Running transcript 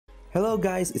Hello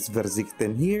guys, it's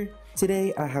Verzikten here.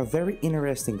 Today I have very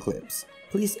interesting clips.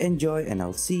 Please enjoy and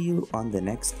I'll see you on the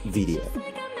next video.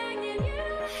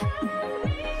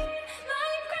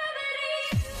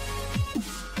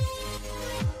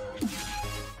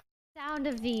 Sound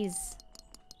of these.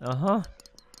 Uh-huh.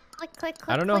 Click, click, click.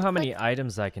 I don't know click, how click. many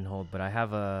items I can hold, but I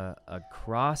have a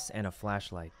cross and a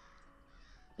flashlight.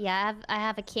 Yeah, I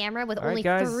have a camera with All right, only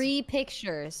guys. 3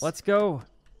 pictures. Let's go.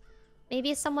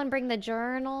 Maybe someone bring the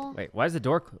journal. Wait, why is the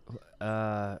door...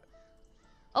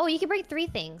 Oh, you can bring 3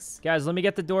 things. Guys, let me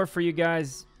get the door for you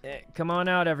guys. Come on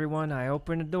out, everyone. I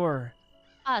opened the door.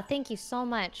 Ah, thank you so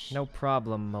much. No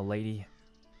problem, milady.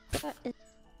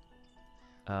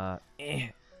 I'm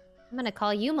gonna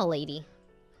call you milady.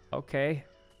 Okay.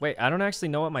 Wait, I don't actually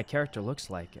know what my character looks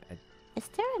like. Is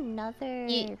there another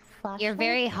flashlight? You're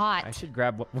very hot. I should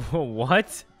grab...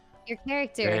 What? Your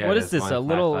character. Yeah, What is there's this? one A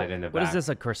little... flashlight in the What is back. this?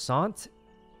 A croissant?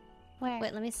 Where?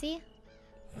 Wait, let me see.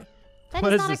 That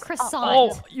What is is not this? a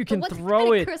croissant. Oh, you can What throw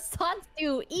kind it. of croissants do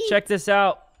you eat? Check this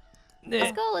out.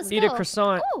 Let's go, let's Eat go. a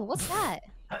croissant. Oh, what's that?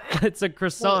 It's a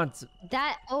croissant.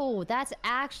 That's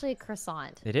actually a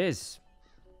croissant. It is.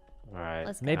 Alright.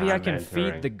 Let's go. Maybe I I'm can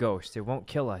entering. feed the ghost. It won't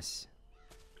kill us.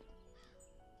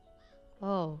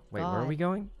 Oh, Wait, God. where are we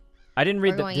going? I didn't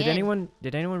read We're the... going Did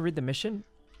in. anyone read the mission?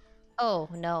 Oh,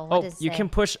 no. Oh, What does it you say? can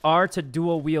push R to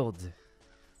dual wield.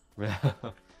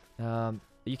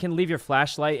 You can leave your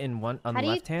flashlight in on How the do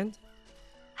you- left hand.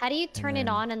 How do you turn it then-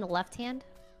 on in the left hand?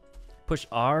 Push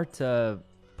R to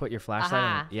put your flashlight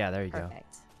Aha. in. Yeah, there you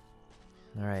Perfect.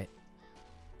 go. All right.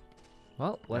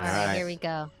 Well, let's, All right, Alright. here we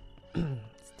go.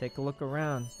 let's take a look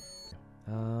around.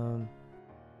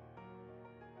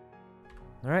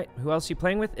 All right, who else you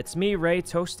playing with? It's me, Ray,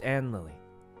 Toast, and Lily.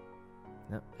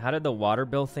 Now, how did the water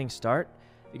bill thing start?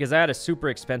 Because I had a super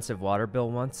expensive water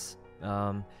bill once.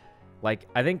 Like,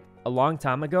 I think a long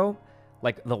time ago,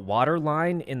 like, the water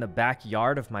line in the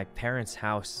backyard of my parents'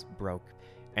 house broke.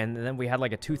 And then we had,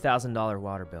 like, a $2,000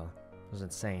 water bill. It was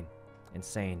insane.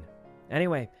 Insane.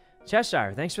 Anyway,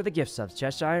 Cheshire, thanks for the gift subs.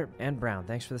 Cheshire and Brown,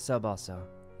 thanks for the sub also.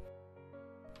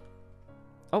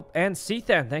 Oh, and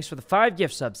Cthan, thanks for the 5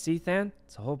 gift subs. Cthan,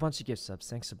 it's a whole bunch of gift subs.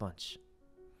 Thanks a bunch.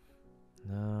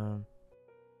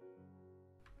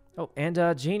 Oh, and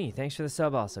Jeannie, thanks for the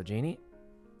sub also. Jeannie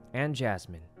and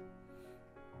Jasmine.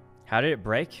 How did it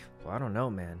break? Well, I don't know,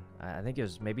 man. I think it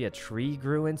was maybe a tree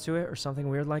grew into it or something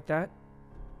weird like that.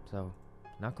 So,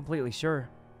 not completely sure.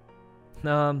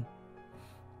 Let's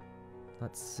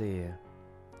see.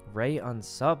 Rae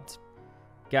Unsubbed.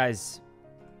 Guys,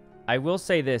 I will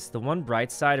say this. The one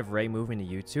bright side of Ray moving to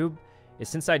YouTube is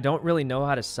since I don't really know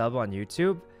how to sub on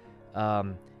YouTube,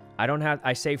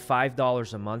 I save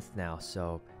 $5 a month now,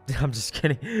 so I'm just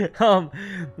kidding.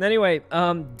 Anyway,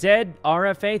 Dead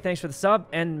RFA, thanks for the sub,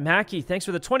 and Mackie, thanks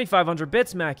for the 2,500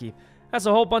 bits, Mackie. That's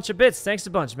a whole bunch of bits. Thanks a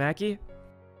bunch, Mackie.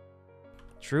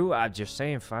 True, I'm just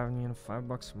saying,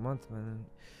 $5 a month,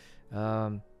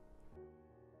 man.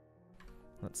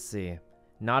 Let's see.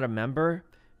 Not a member.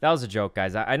 That was a joke,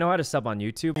 guys. I know how to sub on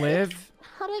YouTube. Live.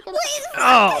 How do I get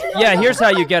Oh, yeah, here's how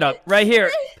you get up. Right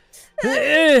here.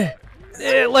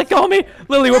 Let go of me.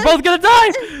 Lily, we're both gonna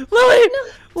die. Lily.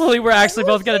 Lily, we're actually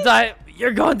both gonna die.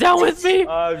 You're going down with me. You're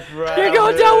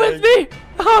going down with me.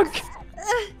 Oh,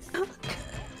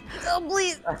 Oh,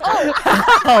 please.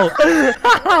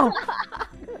 how?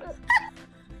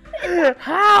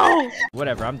 How?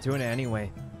 Whatever, I'm doing it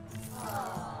anyway.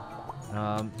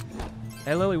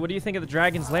 Hey, Lily, what do you think of the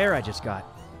dragon's lair I just got?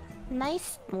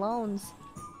 nice loans?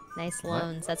 Nice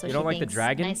loans. That's what You she don't like the thinks.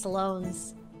 dragon? Nice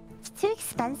loans. It's too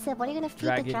expensive. What are you gonna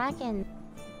feed the dragon?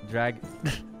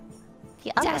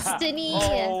 The other- Destiny.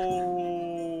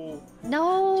 Oh.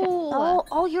 No.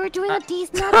 Oh, you were doing a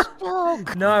DEEZ nuts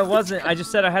joke. No, I wasn't. I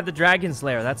just said I had the dragon's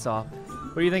lair, that's all.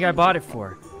 What do you think I bought it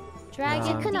for?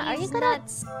 Dragon. Are you these gonna-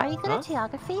 nuts. Are you good Huh? at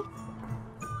geography?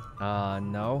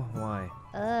 No. Why?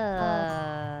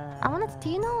 I wanted to, do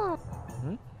you know,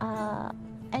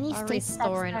 any I'll states that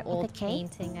restore an start with a old K?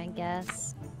 painting, I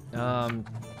guess.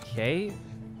 K?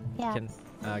 Yeah.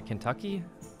 Kentucky?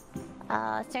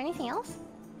 Is there anything else?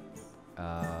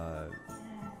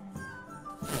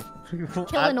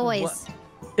 Illinois.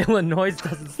 Illinois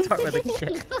doesn't start with a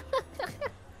K.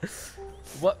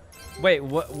 What? Wait,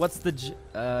 what's the...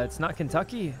 it's not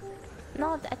Kentucky?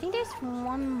 No, I think there's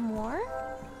one more.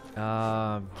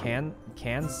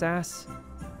 Kansas?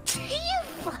 You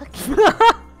fucking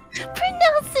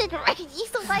pronounce it right. You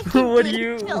so like What do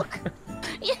you... joke.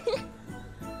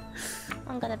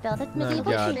 I'm gonna build a Oh,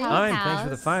 medieval God. treehouse. Fine, thanks for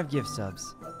the 5 gift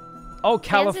subs. Oh,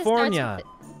 Kansas starts California!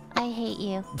 I hate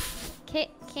you.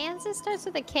 Kansas starts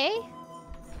with a K?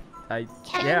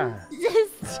 Yeah.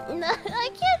 No, I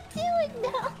can't do it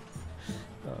now.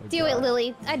 Oh, Do it, God.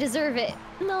 Lily. I deserve it.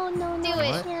 No, Do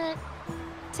I it. can't.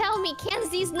 Tell me, can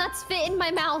these nuts fit in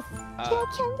my mouth?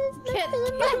 Can this not fit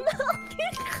in my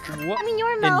mouth? What? I mean,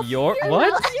 your mouth. In your Your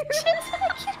what? mouth. I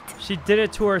can't. She did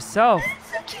it to herself.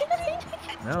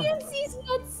 No. Can these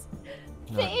nuts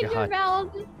Oh, fit in your God.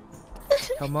 mouth?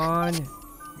 Come on.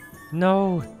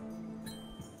 No.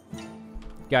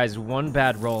 Guys, one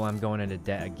bad roll, I'm going into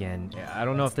debt again. I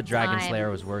don't know if the Dragon Fine. Slayer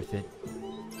was worth it.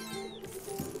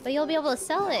 But you'll be able to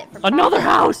sell it for Another profit.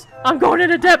 house! I'm going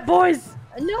into debt, boys!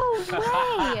 No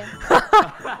way!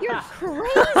 You're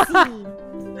crazy!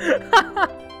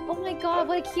 Oh my god,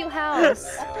 what a cute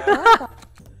house.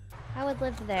 I would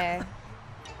live there.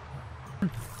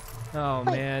 Oh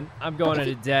man, I'm going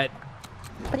into debt.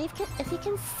 But if you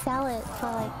can sell it for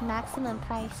like maximum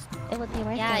price, it would be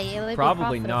worth Yeah, it. it would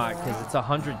Probably be not, profitable,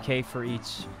 because it's 100K for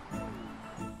each.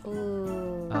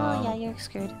 Ooh. Oh yeah, you're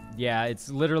screwed. Yeah, it's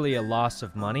literally a loss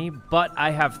of money, but I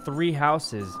have 3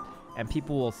 houses, and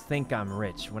people will think I'm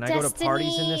rich. When I go to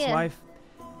parties in this Destiny. life,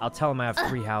 I'll tell them I have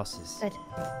 3 houses. Good.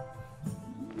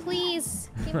 Please,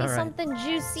 give me All right. something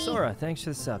juicy. Sora, thanks for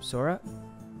the sub, Sora.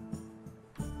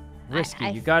 Risky, I-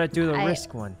 you gotta do the I-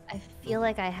 risk one. I feel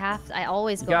like I have to. I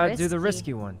always You go gotta do the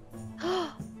risky one.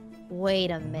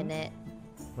 Wait a minute.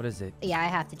 What is it? Yeah, I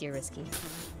have to do risky.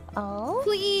 Oh.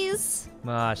 Please.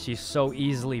 Ah, she's so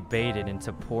easily baited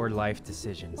into poor life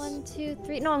decisions. 1, 2,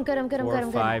 3. No, I'm good. I'm good. I'm 4, good.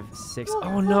 I'm 5, 6.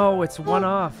 Oh no, it's one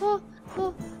off.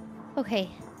 good. Okay.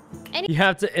 You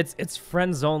have to. It's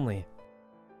friends only.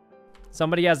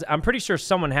 Somebody has. I'm pretty sure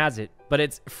someone has it, but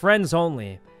it's friends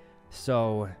only.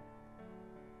 So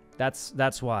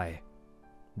that's why.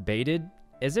 Baited?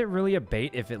 Is it really a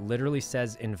bait if it literally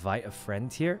says invite a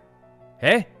friend here?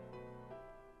 Hey?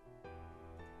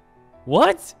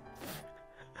 What?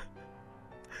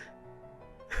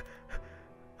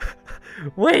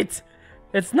 Wait,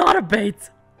 it's not a bait.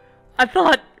 I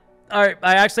thought. All right,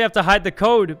 I actually have to hide the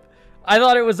code. I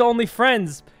thought it was only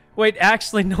friends. Wait,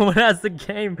 actually, no one has the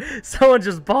game. Someone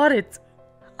just bought it.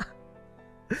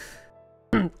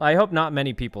 I hope not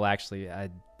many people actually.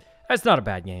 That's not a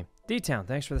bad game. D-Town,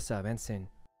 thanks for the sub. And Sin.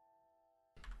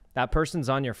 That person's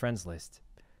on your friends list.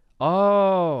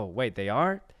 Oh, wait, they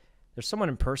are? There's someone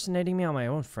impersonating me on my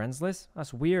own friends list?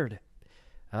 That's weird.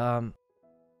 Well,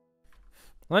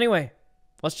 anyway,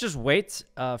 let's just wait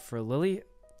for Lily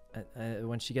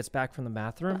when she gets back from the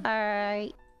bathroom.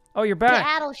 Alright. Oh, you're back.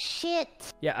 Battle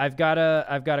shit. Yeah, I've got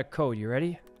a code. You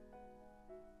ready?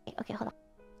 Okay, hold on.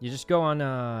 You just go on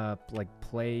like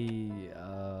play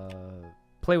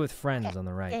with friends Okay, on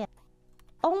the right. yeah.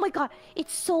 Oh my god,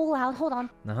 it's so loud. Hold on.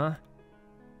 Uh-huh.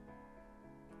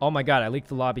 Oh my god, I leaked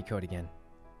the lobby code again.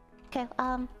 Okay,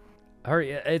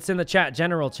 Hurry, it's in the chat,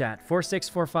 general chat.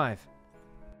 4645.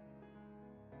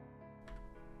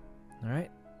 All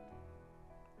right.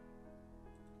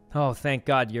 Oh, thank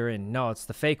God you're in. No, it's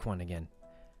the fake one again.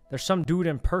 There's some dude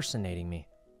impersonating me.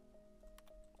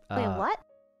 wait, what?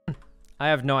 I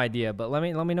have no idea, but let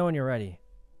me know when you're ready.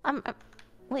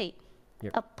 Wait.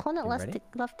 You're- Opponent you left ready?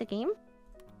 left the game?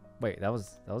 Wait, that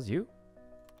was you?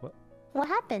 What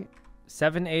happened?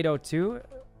 7802?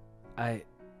 That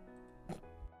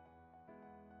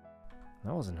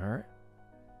wasn't her.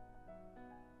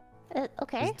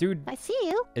 Okay. This dude, I see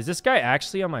you. is this guy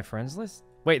actually on my friends list?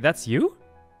 Wait, that's you?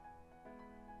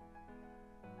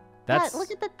 That's Yeah, look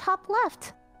at the top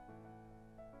left.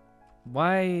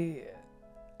 why.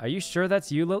 Are you sure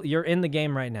that's you, Lil? You're in the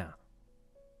game right now.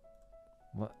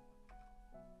 What?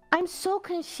 I'm so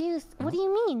confused. What do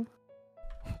you mean?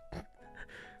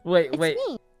 Wait, It's wait.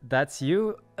 me. That's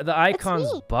you? The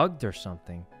icon's me. bugged or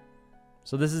something.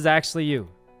 So this is actually you.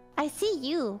 I see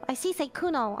you. I see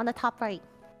SYKKUNO on the top right.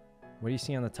 What do you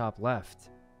see on the top left?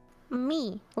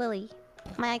 Me, Lily.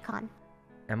 My icon.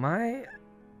 Am I?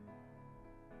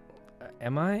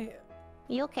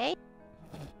 You okay?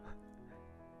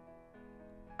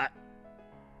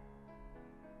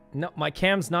 No, my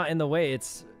cam's not in the way.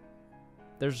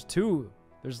 There's two.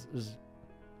 There's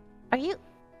Are you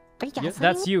yeah, gaslighting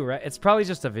that's me? you, right? It's probably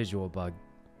just a visual bug.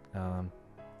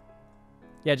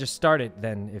 Yeah, just start it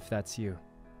then if that's you.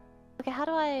 Okay, how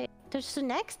do I... There's the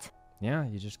next? Yeah,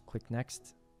 you just click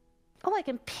next. Oh, I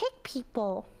can pick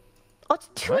people. Oh, it's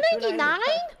What? $2.99?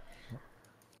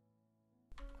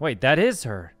 Wait, that is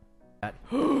her.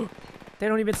 They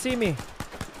don't even see me.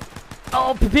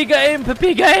 Oh, PepegaAim,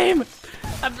 PepegaAim!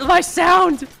 My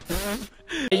sound!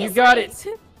 You got it.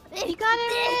 You got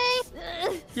it,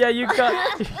 Rae? Yeah, you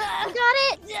got You got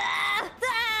it? You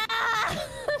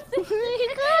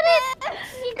got it?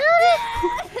 You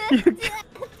got it?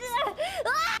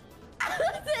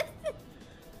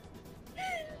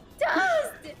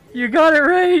 You got it,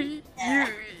 Rae.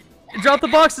 You drop the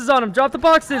boxes on him. Drop the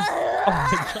boxes. Oh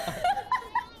my god.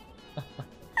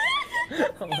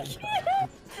 Oh my god.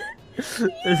 This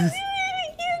is.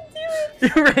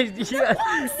 You're right. Yeah.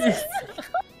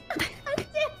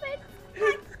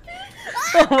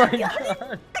 Oh my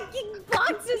god. Fucking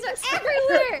boxes are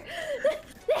everywhere.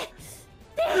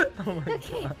 Oh my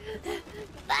god.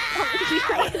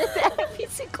 Every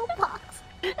single box.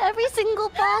 Every single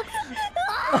box.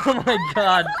 Oh my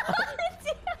god.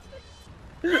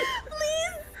 Please.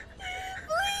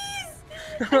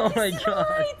 Oh my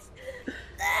god.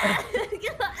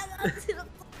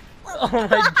 Oh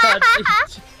my god.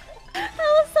 That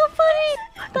was so funny.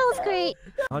 That was great.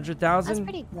 100,000? That's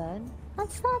pretty good.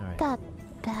 That's not Alright. that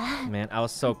bad. Man, I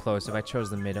was so close. If I chose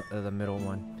the middle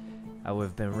one, I would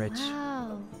have been rich.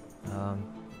 Wow.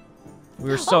 We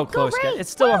were so go close. Rae! It's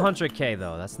still 100K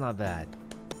though. That's not bad.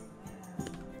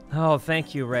 Oh,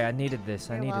 thank you, Rae. I needed this.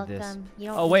 I You're needed this. welcome. You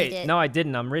don't Oh need wait, it. no, I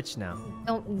didn't. I'm rich now.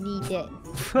 Don't need it.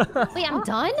 Wait, I'm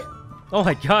done? Oh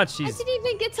my god, I she's didn't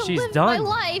even get to she's live done. my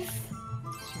life.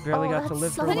 she barely Oh, got to that's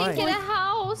live so her I didn't life. get a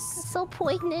house. So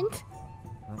poignant.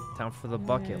 Well, time for the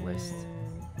bucket list.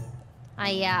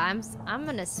 Yeah, I'm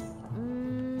gonna. I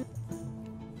mean,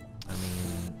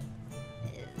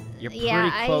 you're pretty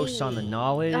Yeah, close on the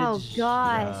knowledge. Oh,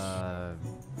 gosh. Uh,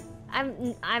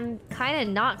 I'm kind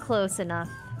of not close enough.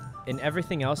 in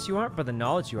everything else you aren't, but the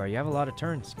knowledge you are. You have a lot of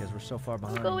turns because we're so far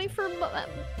behind. I'm going for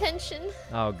pension.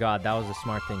 Oh god, that was a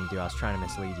smart thing to do. I was trying to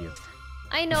mislead you.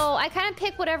 I know. I kind of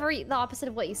pick whatever the opposite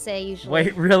of what you say usually.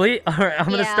 Wait, really? All right, I'm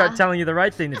gonna start Yeah. telling you the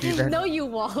right thing to do then. No, you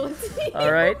won't.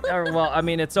 All right. Well, I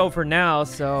mean, it's over now,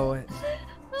 so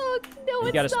Oh, no,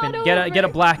 you gotta it's spin. not Get a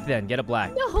over. black then. Get a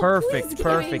black. No, please Perfect. give me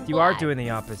Perfect. You are black. doing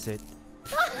the opposite.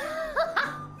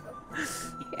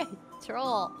 You're a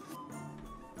troll.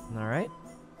 All right.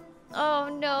 Oh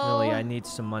no. Lily, I need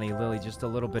some money. Lily, just a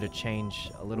little bit of change.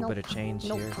 A little bit of change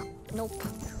Nope. here. Nope.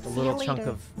 A little chunk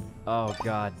of. Oh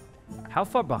god. How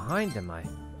far behind am I?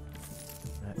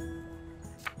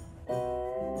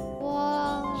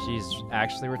 Whoa. She's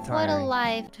actually What a retiring.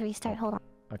 life. To restart. Hold on.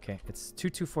 Okay, it's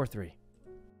 2243.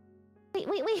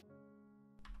 Wait.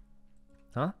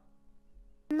 Huh?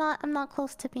 I'm not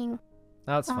close to being.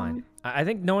 No, that's fine. I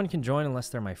think no one can join unless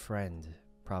they're my friend,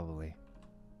 probably.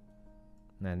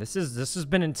 Man, this has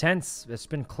been intense. It's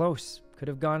been close. Could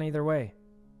have gone either way.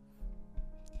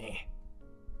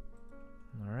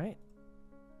 All right.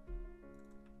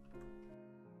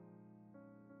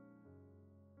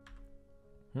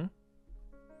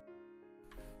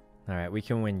 All right, we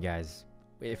can win, guys.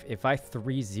 If I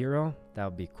 3-0, that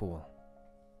would be cool.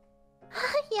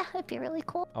 Yeah, it'd be really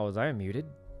cool. Oh, was I unmuted?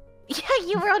 Yeah,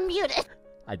 you were unmuted.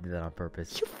 I did that on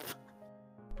purpose.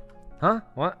 Huh?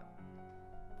 What?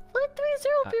 What 3-0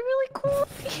 would be really cool.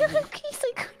 Yeah, okay,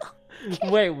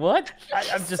 SYKKUNO. Wait, what?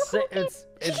 I'm just saying, okay. it's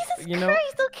Jesus you know,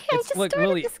 Christ, okay, I it's just look, started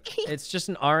Lily, this game. it's just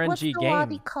an What's RNG the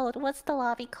lobby game. code? What's the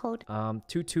lobby code?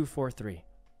 2243.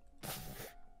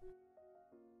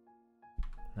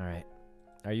 All right.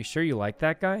 Are you sure you like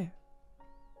that guy?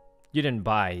 You didn't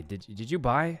buy. Did you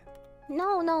buy?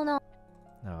 No.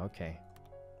 Oh, okay.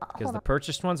 Because Hold the on.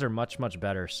 purchased ones are much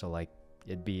better, so like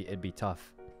it'd be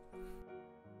tough.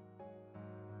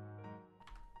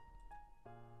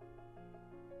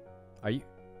 Are you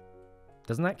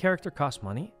Doesn't that character cost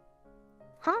money?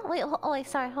 Huh? Wait, wait,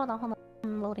 sorry, hold on.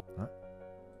 I'm loading.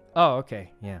 Oh,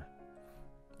 okay. Yeah.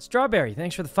 Strawberry,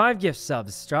 thanks for the 5 gift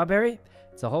subs. Strawberry,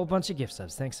 it's a whole bunch of gift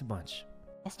subs. Thanks a bunch.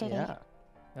 Yesterday. Yeah.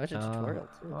 That was a tutorial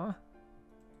too. Huh?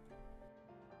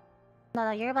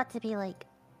 No, you're about to be like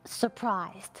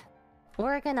surprised.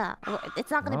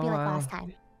 It's not gonna be Oh, like wow. last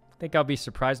time. I think I'll be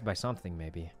surprised by something,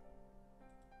 maybe.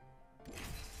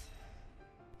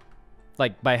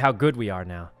 Like, by how good we are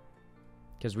now.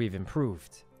 Because we've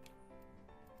improved.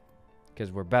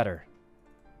 Because we're better.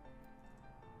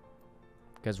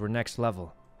 Because we're next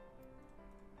level.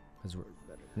 Because we're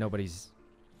better. Nobody's...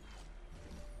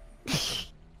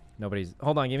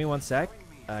 Hold on, give me 1 sec.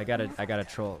 I gotta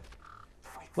troll.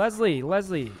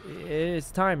 Leslie, it's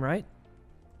time, right?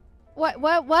 What?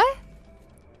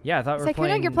 Yeah, I thought we were SYKKUNO,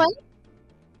 playing... you're playing?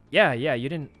 Yeah, you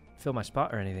didn't fill my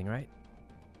spot or anything, right?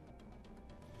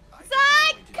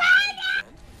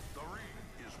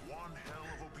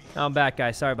 I'm back,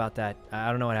 guys. Sorry about that. I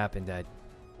don't know what happened, Dad.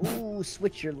 Ooh,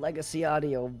 switch your legacy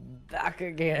audio back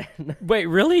again. Wait,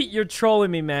 really? You're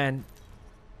trolling me, man.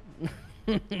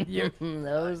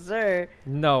 No, sir.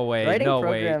 No way. Writing No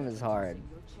program way. is hard.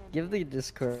 Give the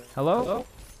Discord. Hello?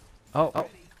 Oh.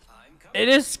 It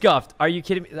is scuffed. Are you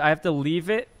kidding me? I have to leave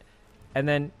it? And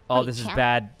then... Oh, Wait, this is chat?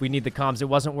 bad. We need the comms. It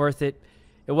wasn't worth it.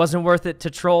 It wasn't worth it to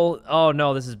troll. Oh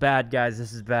no, this is bad, guys.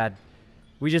 This is bad.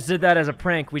 We just did that as a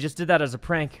prank. Okay,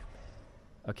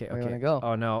 Where you okay. wanna go?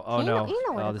 Oh no, oh You know- no. you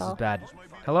know where Oh, to this go. is bad.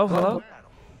 Hello, hello?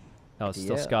 Oh, it's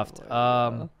still Yeah, scuffed.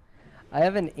 I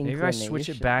have an inclination. Maybe if I switch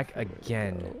it back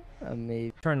again.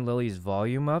 Maybe. Turn Lily's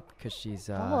volume up because she's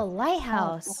Oh, a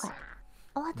lighthouse. Okay.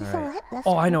 Oh, that's Alright. lit. That's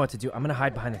Oh, I know what to do. I'm gonna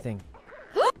hide behind the thing.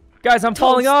 Guys, I'm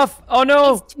falling off. Oh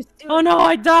no. It's too soon. Oh no,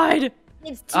 I died.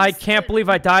 It's too I can't soon. believe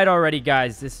I died already,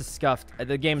 guys. This is scuffed.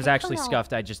 The game is actually no.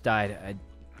 scuffed. I just died.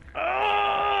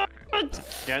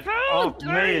 Get off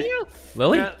me!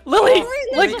 Lily? Yeah. Lily!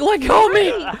 Let go of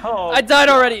me! Oh, I died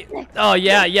already. Oh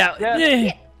yeah, yeah.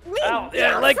 Yeah. Ow.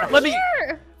 Yeah,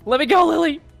 let me go,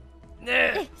 Lily.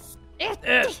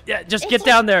 Yeah, just get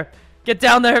down there. Get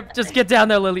down there. Just get down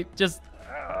there, Lily. Just.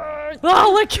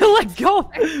 Oh, let go.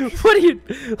 What are you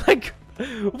like?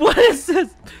 What is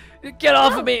this? Get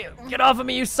off of me! Get off of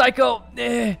me, you psycho!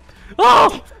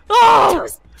 Oh!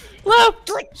 Look!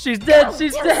 She's dead!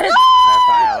 She's dead!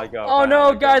 Fine, let go. Oh fine, no,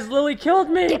 let go. guys! Lily killed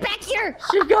me! Get back here!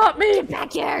 She got me! Get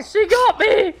back here! She got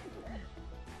me!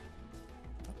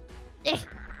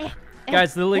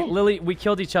 Guys, Lily, we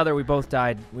killed each other. We both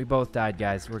died. We both died,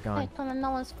 guys. We're gone.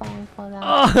 No one's falling for that.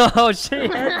 Oh, she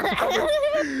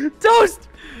Toast!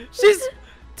 She's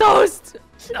Toast!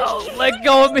 No, let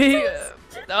go of me!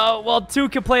 Oh, well, 2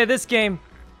 can play this game.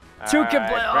 2 can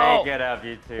play. Break Oh, it up,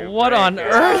 you two. what Break on it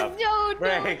earth? up. No,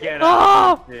 Break it Oh!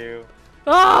 up, you two.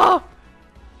 oh!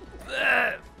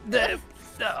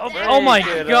 Oh my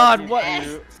Break it up, God! you What?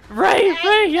 two.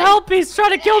 Ray, help! He's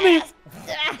trying to kill me.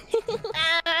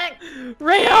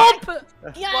 Ray, help!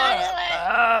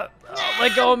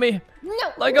 Let go of me. No.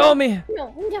 Let go of me.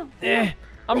 No.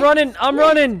 I'm running.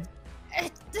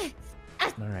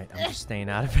 All right, I'm just staying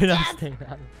out of it. I'm staying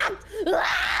out of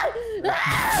it.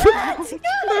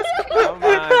 Come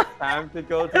on, time to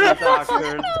go to the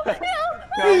doctor.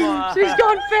 Come on. She's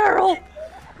gone feral.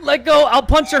 Let go. I'll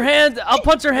punch her hand. I'll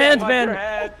punch her hand, Punch your man.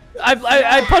 head.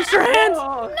 I punched her hand.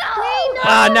 Oh,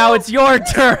 Ah, now it's your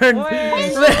turn.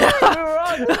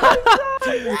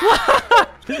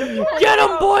 Get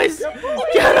him, boys.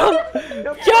 Get him.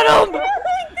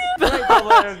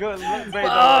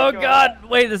 Oh God!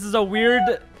 Wait, this is a weird,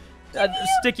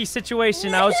 sticky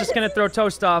situation. I was just gonna throw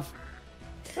Toast off.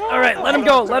 All right, let him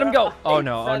go. Oh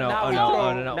no! Oh no! Now Oh we no! throw-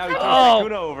 Oh no! Now we throw Oh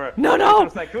SYKKUNO over. no!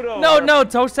 Throw SYKKUNO No! over. No!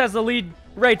 Toast has the lead.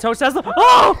 Ray, Toast has the.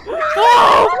 Oh!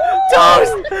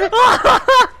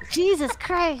 Toast! Jesus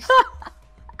Christ.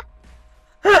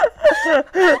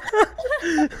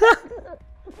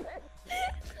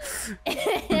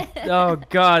 Oh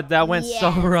God, that went so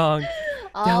Yes. wrong.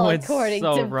 All went according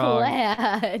so to wrong.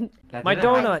 plan. That My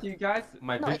didn't happen donut. to You guys,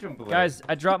 my vision blurred. Guys,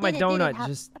 I dropped my Did it donut. happen?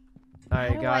 Just. I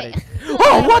do got I- it.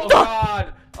 Oh, what Oh the?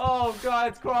 God! Oh God!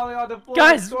 It's crawling on the floor.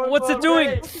 Guys, It's going what's for it doing?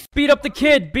 Ray. Beat up the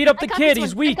kid. Beat up the I got kid. this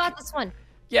He's one. weak. I got this one.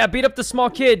 Yeah, beat up the small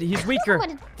kid. He's weaker.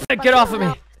 Someone- Get off of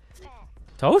me.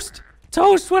 Toast?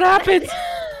 Toast, what happened?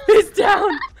 He's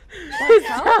down. He's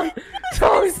down.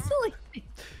 Toast.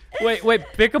 Wait,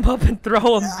 pick him up and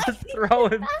throw him. Just throw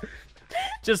him.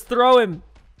 Just throw him.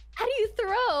 How do you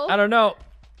throw? I don't know.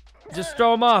 Just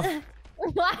throw him off.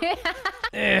 Why?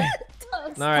 Eh.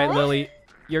 All right, Lily.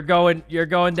 You're going down. You're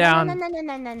going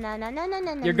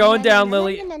down,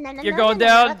 Lily. You're going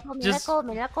down. Just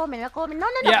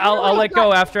yeah, I'll let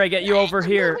go after I get you over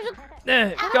here.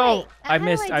 Go. I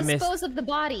missed. How do I dispose of the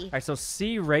body? All right, so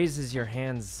C raises your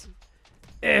hands.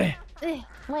 Eh. Wait,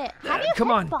 how do you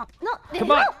Come on. headbump? No,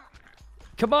 Come on.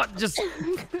 Come on, just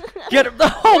get him.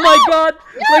 Oh my God.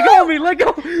 Let go of me. Let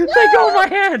go. Let go of my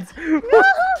hands.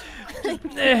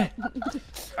 Eh.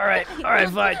 All right,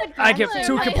 fine. I can.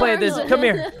 Two can play this. Come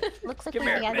here. Looks like Come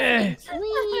we're here.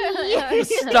 together.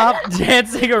 Stop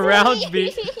dancing around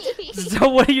me. So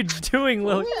what are you doing,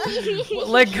 Lily?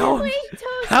 Let go.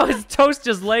 How is Toast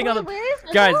just laying on the?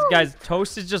 Guys,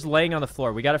 Toast is just laying on the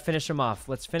floor. We gotta finish him off.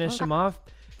 Let's finish him off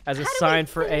as a sign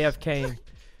for AFK.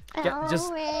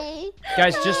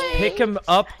 Guys, just pick him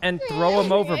up and throw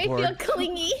him I overboard. feel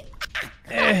clingy.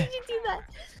 How Eh. did you do that?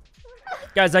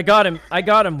 Guys, I got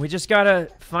him. We just gotta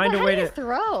find a How way do you to.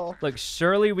 throw? Look,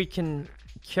 surely we can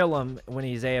kill him when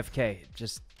he's AFK.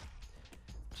 Just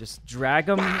drag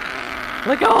him.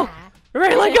 Let go!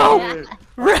 Ray, let go!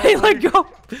 Ray, let go!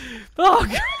 Oh,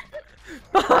 God.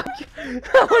 Oh, God.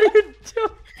 What are you doing?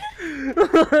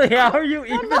 Lily, how are you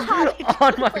even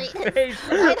on my face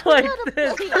like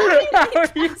this? How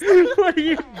are you? What are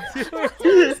you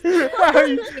doing? How are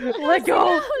you? Let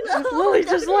go! Lily,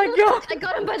 just let go! I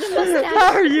got him by the mustache.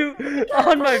 How are you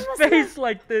on my face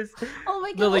like this? Oh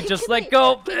my god. Lily, just let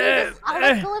go! I'll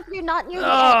let go if you're not near the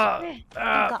edge.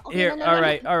 Okay, Here, no,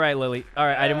 all right, Lily. All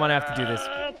right, I didn't want to have to do this.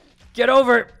 Get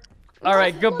over it. All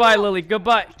right, goodbye, Lily.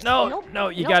 Goodbye. No, no,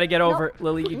 you gotta get over it,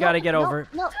 Lily. You gotta get over it.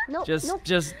 No, Just.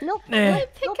 Pick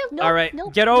him. All right,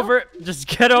 get over it. Just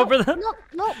get over the.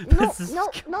 No.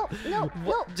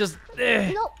 Just.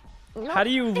 No. How do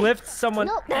you lift someone?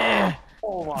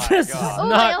 Oh my This is god.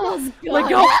 not. Let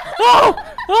go.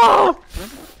 Oh!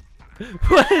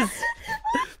 What is?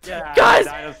 Get out, Guys,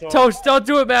 dinosaur. Toast, don't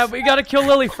do it, man. We gotta kill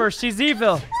Lily first. She's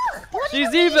evil.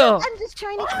 She's evil. I'm just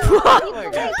trying to kill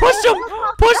people. Push him!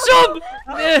 Push him!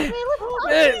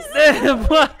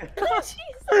 What?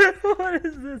 What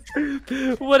is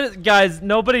this? What is? Guys,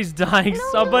 nobody's dying.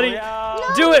 Somebody,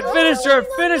 do it! Finish her!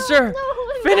 Finish her!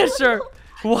 Finish her!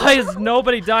 Why is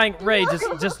nobody dying? Ray,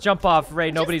 just jump off.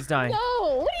 Ray, nobody's dying. No,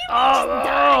 what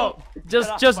do you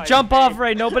Just jump off,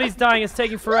 Ray. Nobody's dying. It's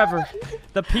taking forever.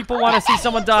 The people want to see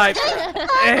someone die.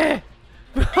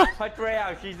 Punch Rae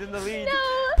out. She's in the lead.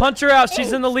 Punch her out.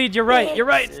 She's in the lead. You're right. You're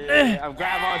right. I'm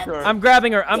grabbing onto her. I'm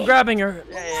grabbing her. I'm grabbing her.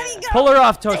 Yeah. Pull her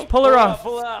off, Toast. Pull her off.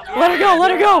 Pull up. Let her go.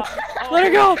 Let her go. Let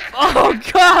her go. Oh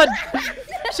God.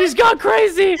 She's gone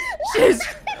crazy. She's.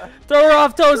 Throw her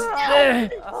off, Toast.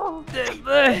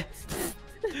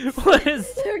 What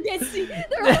is? They're against me.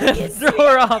 They're all against me. Throw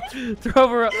her off. Throw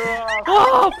her off.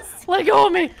 Oh, let go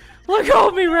of me. Let go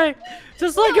of me, Ray.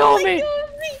 Just let go of me.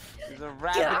 She's a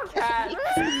rabid cat.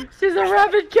 She's a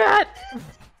rabid cat.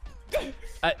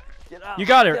 You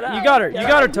got her. You got her. You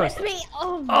got her, Toast.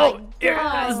 Oh my Here,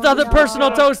 God. it's nothing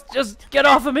personal, Toast. Just get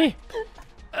off of me.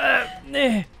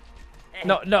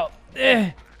 No.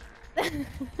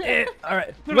 All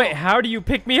right. Wait, how do you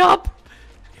pick me up?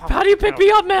 How do you pick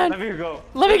me up, man? Let me go.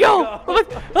 Let me go.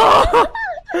 Oh!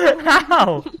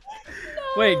 How?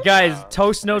 Wait, guys.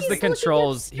 Toast knows the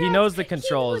controls. He knows the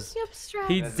controls.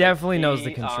 He definitely knows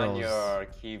the It's on controls. your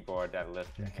keyboard that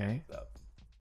lifts your Okay. hands up.